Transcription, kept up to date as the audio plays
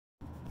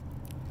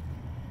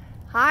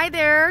Hi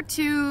there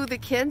to the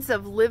kids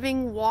of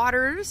Living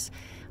Waters.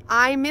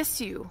 I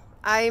miss you.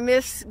 I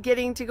miss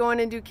getting to go in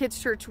and do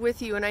kids church with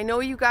you, and I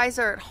know you guys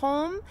are at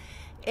home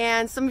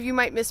and some of you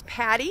might miss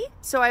Patty,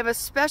 so I have a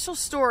special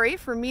story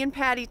for me and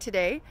Patty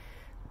today.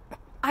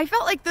 I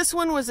felt like this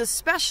one was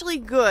especially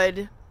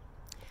good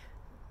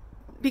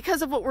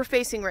because of what we're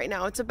facing right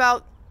now. It's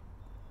about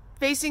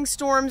facing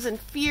storms and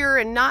fear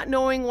and not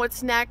knowing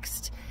what's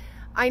next.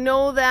 I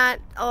know that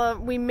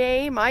we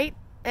might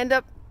end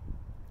up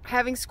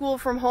having school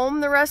from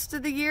home the rest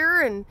of the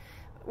year, and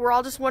we're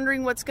all just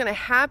wondering what's going to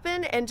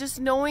happen, and just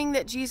knowing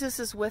that Jesus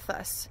is with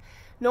us,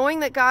 knowing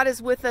that God is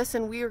with us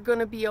and we are going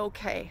to be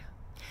okay.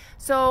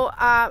 So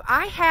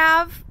I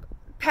have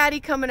Patty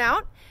coming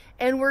out,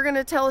 and we're going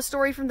to tell a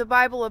story from the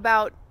Bible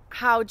about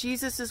how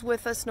Jesus is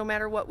with us no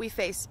matter what we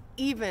face,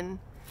 even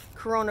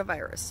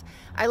coronavirus.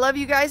 I love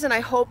you guys, and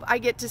I hope I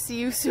get to see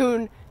you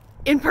soon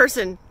in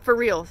person, for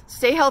real.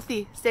 Stay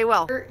healthy, stay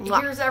well.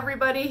 Here's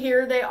everybody,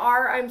 here they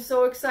are. I'm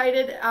so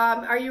excited.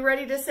 Are you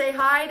ready to say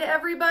hi to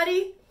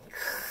everybody?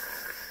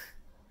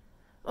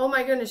 Oh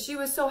my goodness, she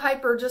was so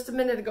hyper just a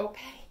minute ago.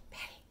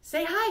 Patty,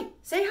 say hi,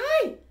 say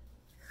hi.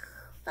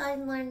 5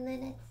 more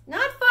minutes.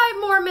 Not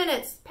 5 more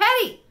minutes.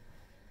 Patty,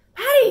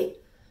 Patty,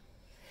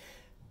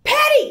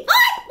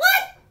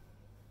 What?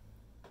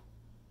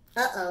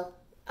 Uh-oh.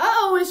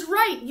 Uh-oh is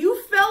right.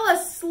 You fell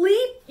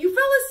asleep. You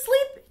fell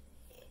asleep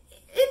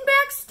in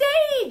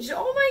backstage.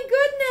 Oh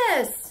my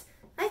goodness.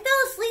 I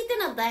fell asleep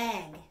in a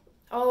bag.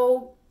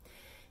 Oh,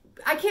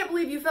 I can't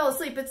believe you fell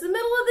asleep. It's the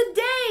middle of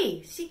the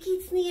day. She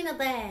keeps me in a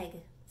bag.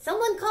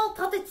 Someone called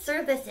public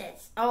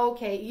services.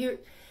 Okay,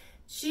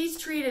 she's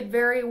treated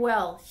very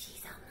well.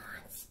 She's a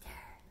monster.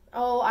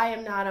 Oh, I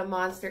am not a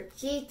monster.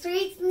 She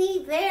treats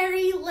me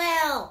very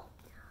well.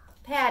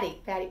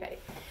 Patty.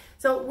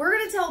 So we're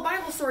going to tell a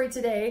Bible story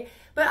today,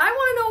 but I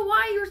want to know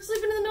why you were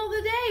sleeping in the middle of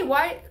the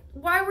day.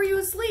 Why were you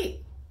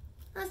asleep?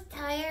 I was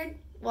tired.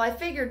 Well, I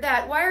figured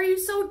that. Why are you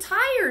so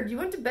tired? You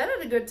went to bed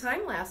at a good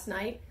time last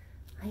night.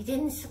 I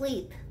didn't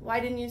sleep. Why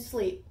didn't you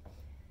sleep?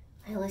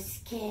 I was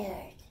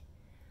scared.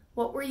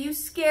 What were you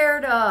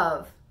scared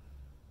of?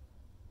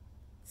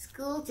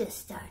 School just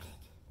started.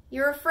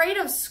 You're afraid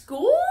of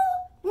school?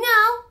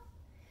 No.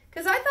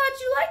 Because I thought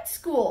you liked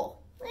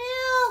school.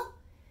 Well.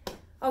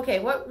 Okay,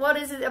 what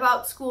is it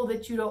about school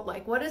that you don't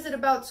like? What is it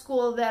about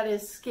school that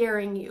is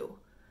scaring you?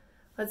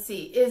 Let's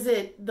see. Is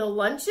it the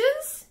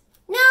lunches?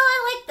 No,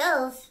 I like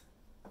those.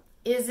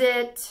 Is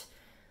it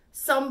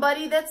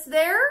somebody that's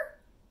there?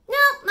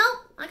 No,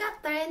 I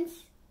got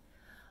friends.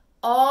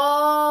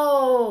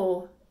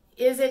 Oh,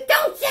 is it?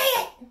 Don't say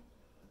it!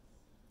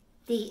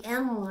 The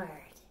M word.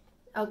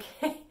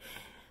 Okay.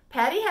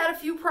 Patty had a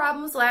few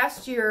problems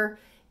last year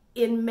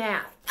in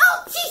math.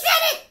 Oh, she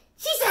said it!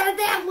 She said a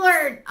bad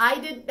word.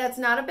 That's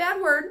not a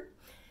bad word.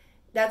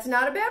 That's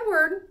not a bad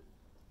word.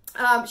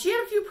 She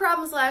had a few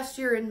problems last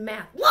year in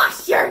math.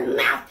 Wash your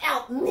mouth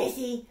out,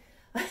 Missy.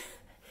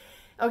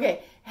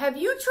 Okay, have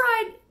you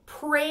tried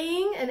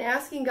praying and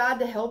asking God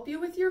to help you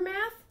with your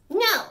math?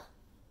 No.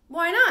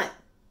 Why not?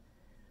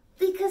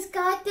 Because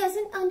God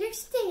doesn't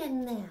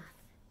understand math.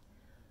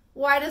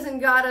 Why doesn't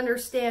God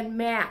understand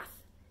math?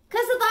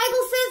 Because the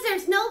Bible says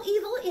there's no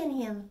evil in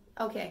him.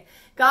 Okay,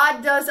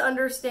 God does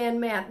understand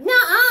math.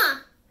 Nuh-uh.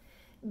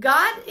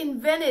 God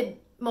invented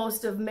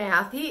most of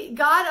math.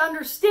 God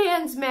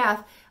understands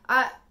math.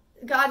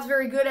 God's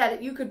very good at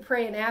it. You could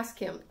pray and ask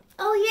him.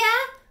 Oh,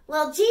 yeah?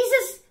 Well,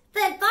 Jesus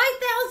fed 5,000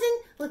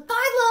 with 5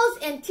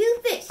 loaves and 2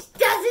 fish.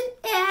 Doesn't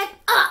add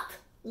up.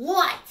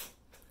 What?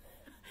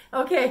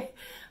 Okay,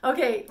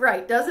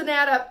 right. Doesn't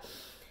add up.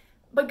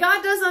 But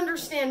God does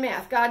understand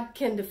math. God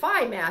can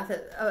defy math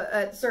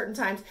at certain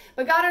times.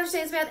 But God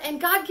understands math, and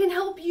God can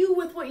help you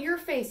with what you're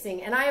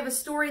facing. And I have a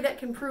story that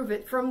can prove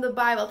it from the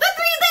Bible. The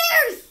 3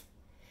 bears!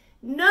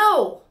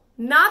 No,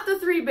 not the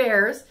 3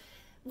 bears.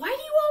 Why do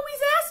you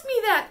always ask me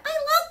that? I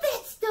love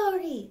that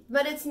story.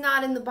 But it's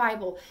not in the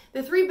Bible.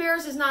 The 3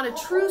 bears is not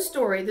a true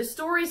story. The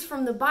stories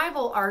from the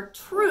Bible are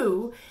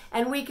true,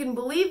 and we can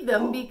believe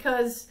them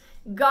because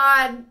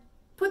God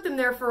put them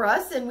there for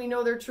us, and we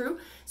know they're true.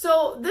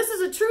 So this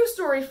is a true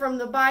story from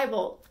the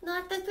Bible.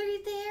 Not the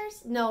 3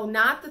 bears? No,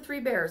 not the 3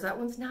 bears. That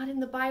one's not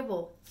in the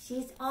Bible.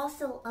 She's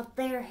also a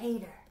bear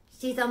hater.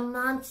 She's a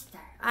monster.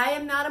 I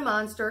am not a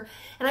monster,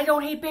 and I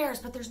don't hate bears,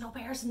 but there's no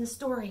bears in the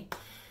story.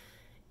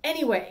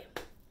 Anyway,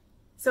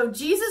 so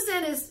Jesus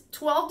and his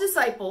 12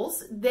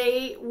 disciples,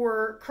 they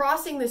were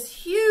crossing this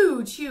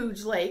huge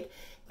lake,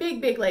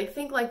 big lake,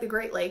 think like the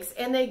Great Lakes,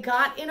 and they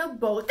got in a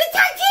boat. The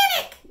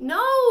Titanic!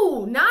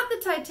 No, not the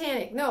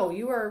Titanic. No,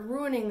 you are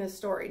ruining this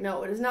story.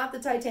 No, it is not the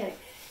Titanic.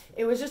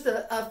 It was just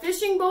a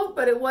fishing boat,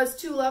 but it was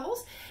 2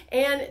 levels,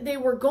 and they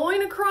were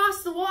going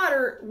across the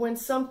water when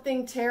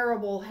something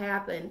terrible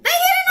happened. They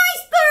hit an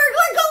iceberg!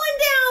 We're going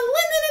down!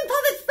 Linden and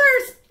Puppets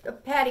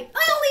first! Patty,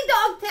 I only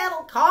dog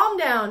paddle. Calm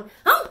down.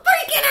 I'm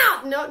freaking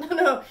out!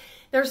 No.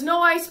 There's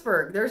no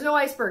iceberg. There's no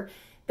iceberg.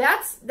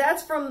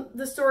 That's from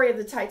the story of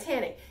the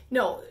Titanic.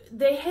 No,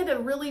 they hit a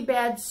really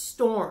bad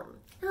storm.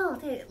 Oh,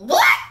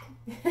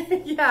 what?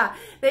 Yeah,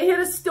 they hit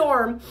a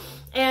storm,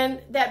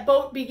 and that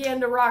boat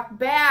began to rock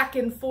back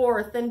and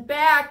forth and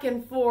back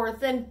and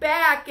forth and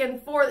back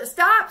and forth.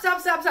 Stop,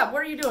 stop, stop, stop.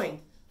 What are you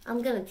doing?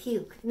 I'm gonna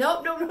puke.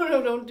 Nope, no, no,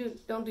 no, don't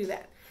do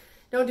that.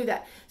 Don't do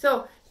that.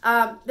 So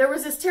there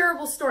was this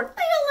terrible storm.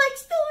 I don't like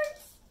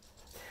storms.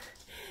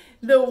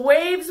 The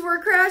waves were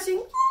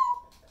crashing,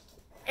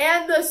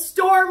 and the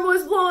storm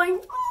was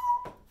blowing,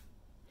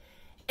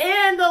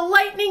 and the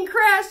lightning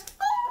crashed,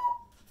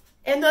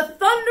 and the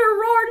thunder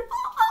roared.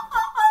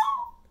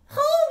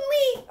 Hold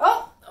me.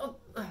 Oh,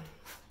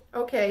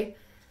 okay.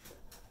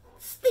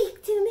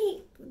 Speak to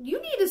me.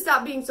 You need to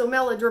stop being so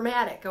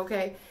melodramatic,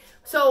 okay?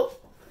 So,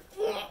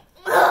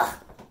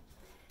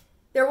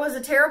 there was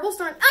a terrible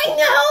storm. I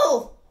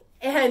know.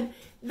 And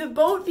the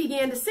boat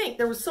began to sink.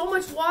 There was so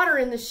much water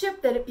in the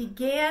ship that it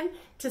began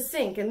to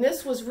sink. And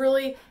this was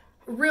really,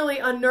 really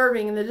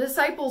unnerving. And the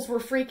disciples were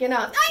freaking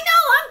out. I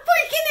know, I'm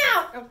freaking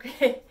out.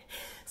 Okay.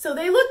 So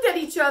they looked at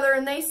each other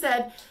and they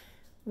said,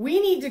 we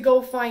need to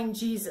go find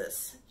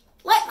Jesus.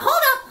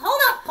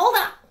 Hold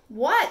up.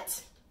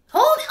 What?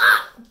 Hold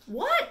up.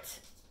 What?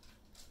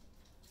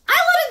 I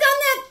would have done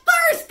that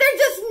first. They're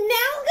just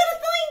now gonna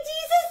find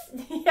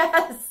Jesus?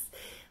 Yes.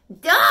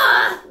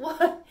 Duh.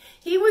 What?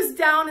 He was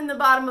down in the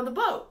bottom of the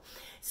boat.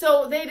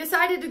 So they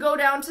decided to go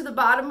down to the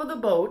bottom of the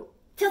boat.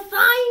 To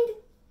find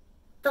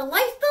the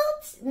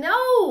lifeboats?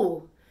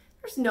 No.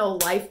 There's no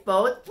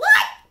lifeboat.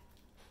 What?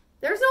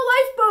 There's no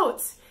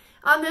lifeboats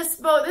on this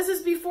boat. This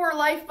is before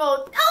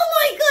lifeboat. Oh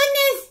my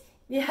goodness.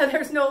 Yeah,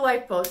 there's no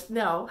lifeboats.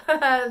 No,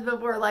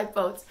 before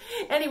lifeboats.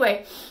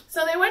 Anyway,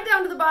 so they went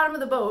down to the bottom of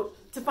the boat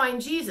to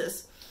find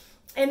Jesus.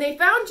 And they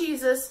found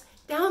Jesus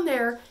down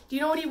there. Do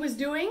you know what he was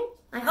doing?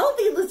 I hope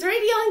he was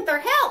radioing for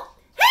help.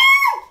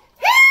 Help!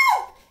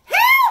 Help!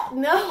 Help!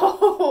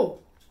 No.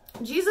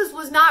 Jesus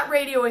was not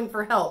radioing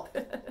for help.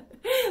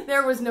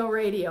 There was no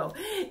radio.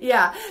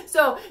 Yeah,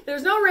 so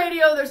there's no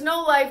radio. There's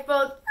no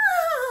lifeboat.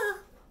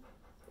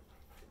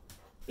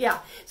 Yeah,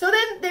 so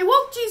then they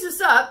woke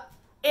Jesus up.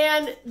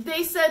 And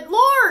they said,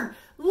 Lord,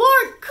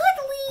 Could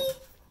we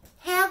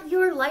have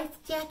your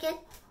life jacket?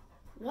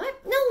 What?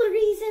 No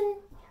reason.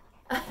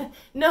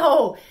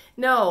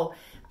 No.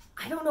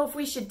 I don't know if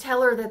we should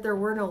tell her that there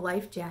were no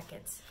life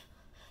jackets.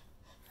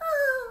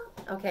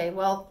 Okay,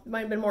 well, it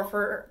might have been more for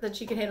her than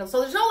she could handle.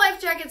 So there's no life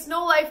jackets,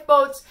 no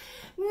lifeboats,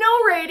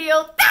 no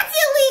radio. That's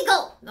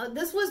illegal. No,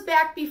 this was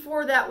back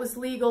before that was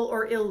legal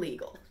or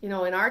illegal. You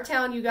know, in our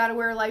town, you got to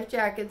wear life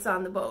jackets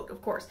on the boat,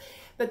 of course.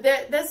 But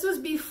this was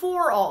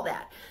before all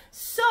that.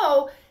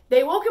 So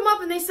they woke him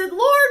up and they said,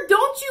 Lord,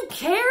 don't you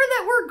care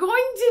that we're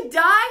going to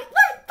die?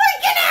 We're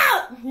freaking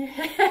out.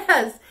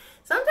 Yes.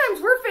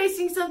 Sometimes we're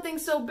facing something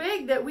so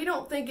big that we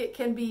don't think it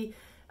can be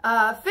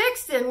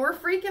fixed, and we're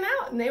freaking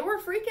out. And they were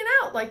freaking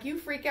out like you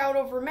freak out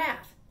over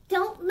math.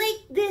 Don't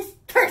make this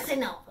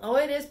personal. Oh,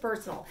 it is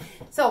personal.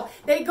 So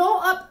they go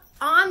up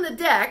on the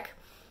deck,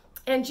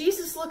 and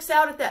Jesus looks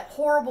out at that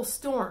horrible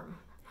storm.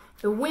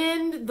 The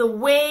wind, the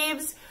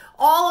waves,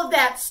 all of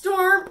that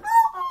storm.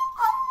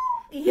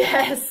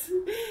 Yes,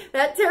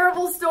 that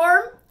terrible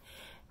storm.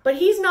 But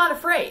he's not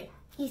afraid.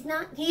 He's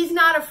not? He's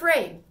not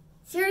afraid.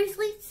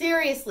 Seriously?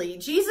 Seriously.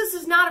 Jesus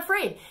is not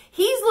afraid.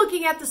 He's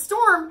looking at the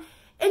storm,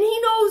 and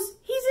he knows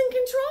he's in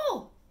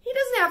control. He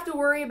doesn't have to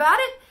worry about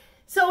it.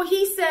 So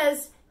he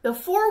says the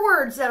 4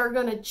 words that are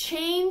going to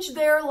change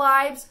their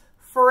lives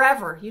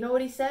forever. You know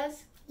what he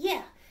says?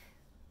 Yeah.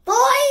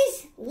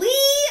 Boys, we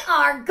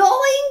are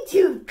going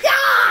to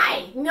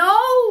die.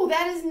 No,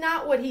 that is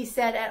not what he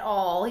said at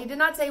all. He did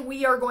not say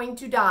we are going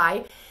to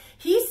die.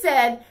 He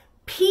said,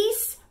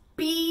 peace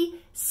be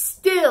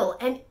still.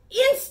 And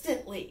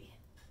instantly,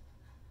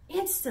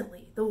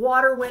 the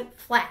water went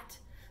flat.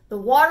 The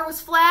water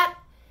was flat.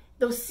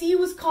 The sea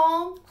was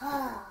calm.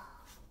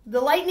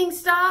 The lightning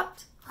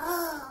stopped.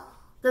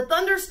 The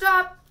thunder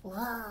stopped.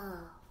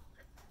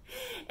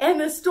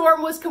 And the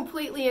storm was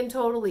completely and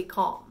totally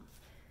calm.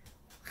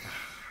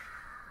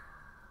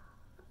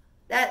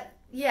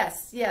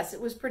 Yes, it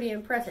was pretty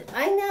impressive.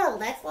 I know,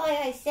 that's why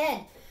I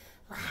said.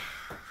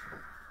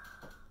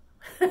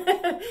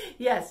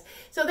 Yes.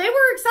 So they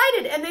were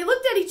excited, and they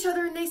looked at each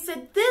other and they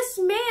said, this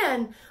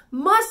man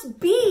must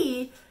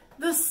be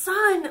the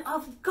Son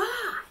of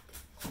God.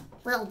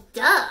 Well,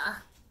 duh.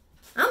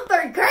 I'm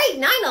 3rd grade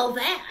and I know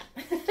that.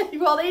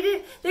 Well,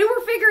 they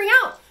were figuring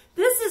out,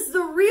 this is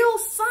the real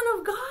Son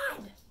of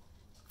God.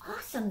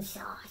 Awesome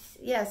sauce.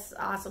 Yes,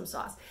 awesome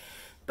sauce.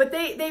 But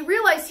they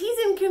realized he's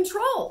in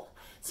control.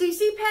 So you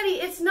see,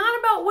 Patty, it's not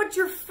about what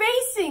you're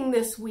facing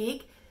this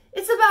week.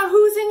 It's about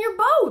who's in your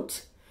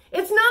boat.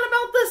 It's not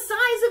about the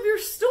size of your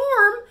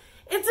storm.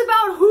 It's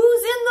about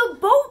who's in the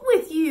boat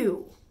with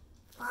you.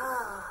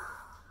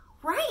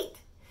 Right.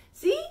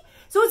 See?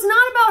 So it's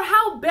not about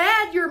how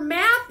bad your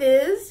math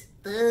is.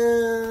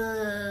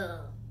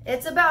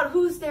 It's about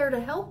who's there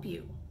to help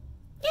you.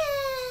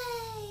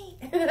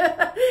 Yay!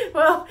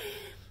 Well,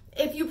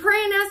 if you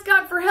pray and ask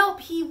God for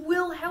help, he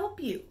will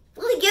help you.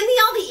 Will he give me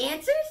all the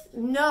answers?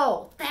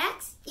 No.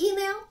 Fax,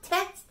 email,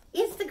 text?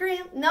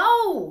 Instagram?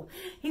 No,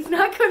 he's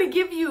not going to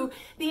give you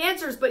the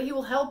answers, but he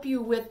will help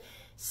you with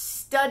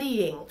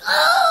studying.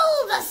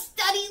 Oh, the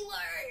study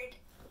word.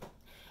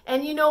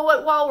 And you know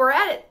what? While we're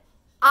at it,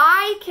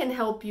 I can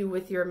help you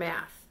with your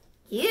math.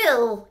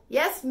 You?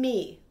 Yes,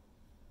 me.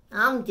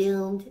 I'm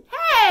doomed.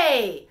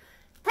 Hey!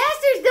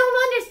 Pastors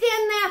don't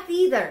understand math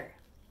either.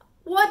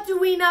 What do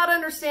we not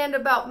understand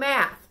about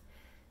math?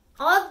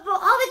 All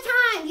the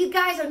time, you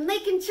guys are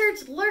making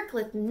church work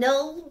with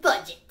no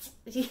budget.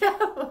 Yeah,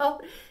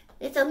 well,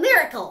 It's a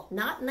miracle,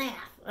 not math.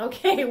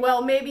 okay,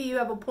 well, maybe you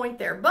have a point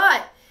there.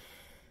 But,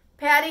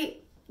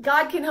 Patty,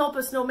 God can help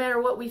us no matter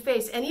what we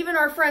face. And even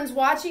our friends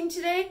watching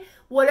today,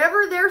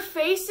 whatever they're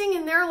facing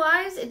in their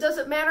lives, it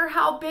doesn't matter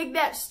how big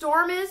that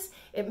storm is.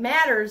 It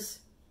matters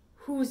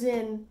who's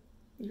in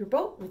your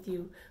boat with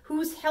you,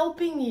 who's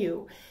helping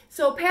you.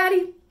 So,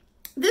 Patty,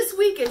 this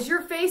week as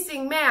you're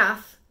facing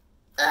math,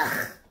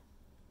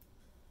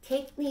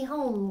 Take me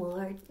home,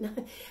 Lord.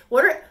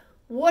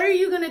 what are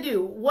you going to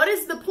do? What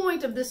is the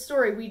point of this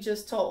story we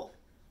just told?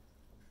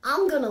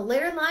 I'm going to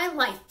wear my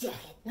life jacket.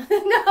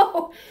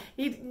 No,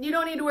 you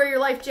don't need to wear your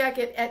life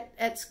jacket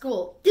at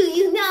school. Do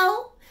you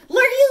know? Were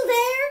you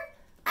there?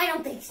 I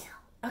don't think so.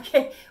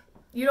 Okay,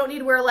 you don't need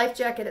to wear a life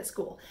jacket at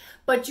school.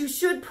 But you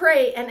should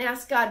pray and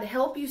ask God to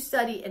help you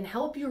study and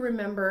help you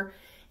remember.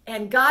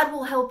 And God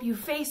will help you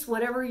face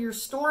whatever your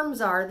storms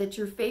are that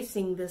you're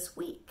facing this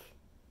week.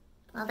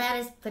 Well, that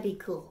is pretty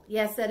cool.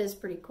 Yes, that is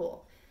pretty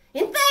cool.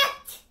 In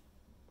fact,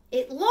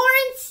 it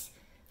warrants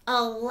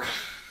a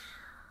laugh.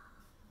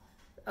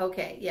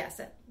 Okay,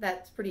 yes,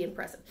 that's pretty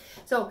impressive.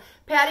 So,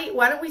 Patty,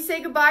 why don't we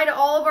say goodbye to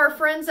all of our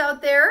friends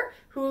out there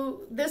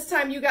who this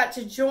time you got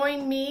to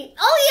join me.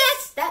 Oh,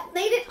 yes, that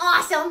made it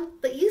awesome.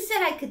 But you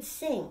said I could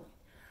sing.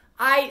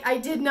 I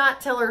did not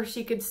tell her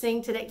she could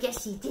sing today.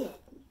 Yes, you did.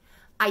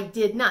 I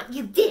did not.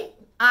 You did.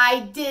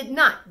 I did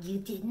not. You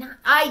did not.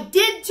 I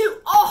did too.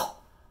 Oh,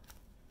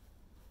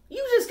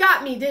 you just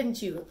got me,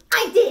 didn't you?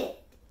 I did.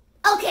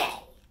 Okay,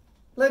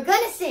 we're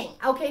gonna sing.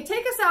 Okay,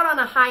 take us out on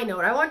a high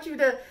note. I want you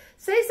to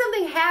say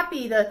something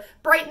happy to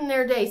brighten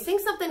their day. Sing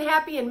something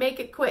happy and make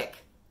it quick.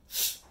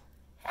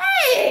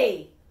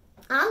 Hey!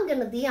 I'm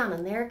gonna be on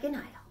American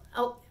Idol.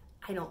 Oh,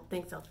 I don't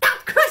think so.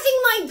 Stop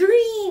crushing my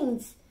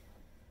dreams.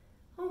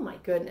 Oh my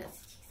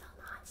goodness. She's a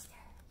monster.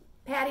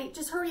 Patty,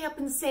 just hurry up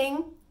and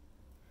sing.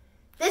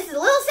 This is a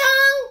little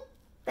song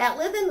that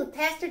living with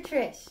Pastor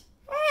Trish.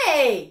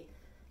 Hey!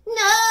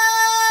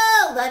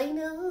 Nobody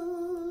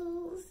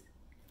knows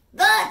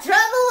the trouble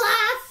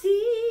I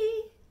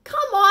see.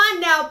 Come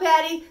on now,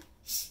 Patty.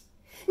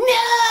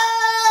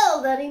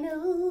 Nobody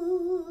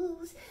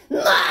knows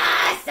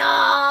my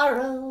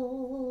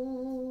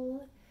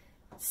sorrow.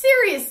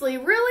 Seriously,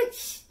 really?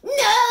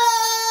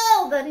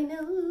 Nobody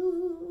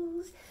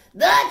knows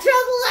the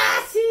trouble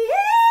I see.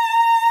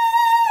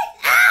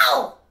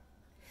 Ow!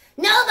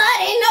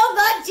 Nobody knows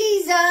but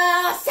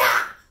Jesus.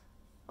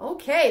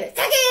 Okay.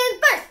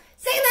 Second verse.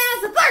 Same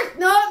as the first.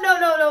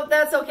 No.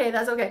 That's okay.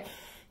 That's okay.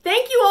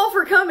 Thank you all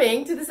for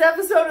coming to this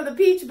episode of the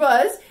Peach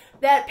Buzz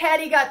that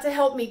Patty got to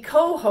help me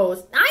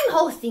co-host. I'm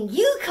hosting.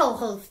 You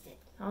co-hosted.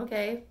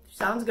 Okay,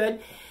 sounds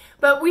good.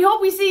 But we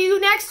hope we see you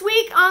next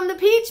week on the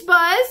Peach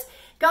Buzz.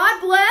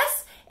 God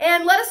bless,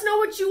 and let us know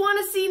what you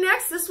want to see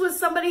next. This was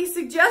somebody's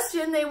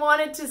suggestion. They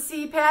wanted to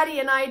see Patty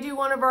and I do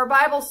one of our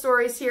Bible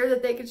stories here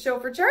that they could show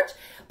for church.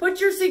 Put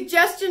your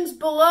suggestions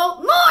below.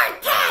 More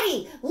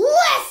Patty,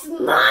 less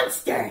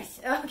monsters.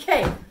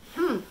 Okay.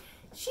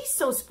 She's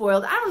so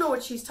spoiled. I don't know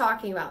what she's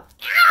talking about.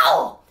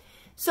 Ow!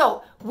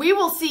 So, we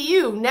will see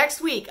you next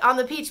week on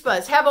the Peach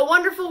Buzz. Have a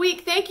wonderful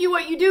week. Thank you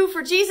what you do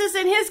for Jesus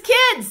and his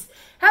kids.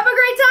 Have a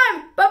great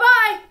time.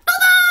 Bye-bye.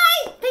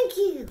 Bye-bye. Thank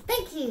you.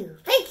 Thank you.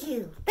 Thank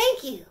you.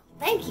 Thank you.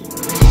 Thank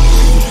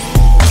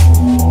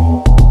you.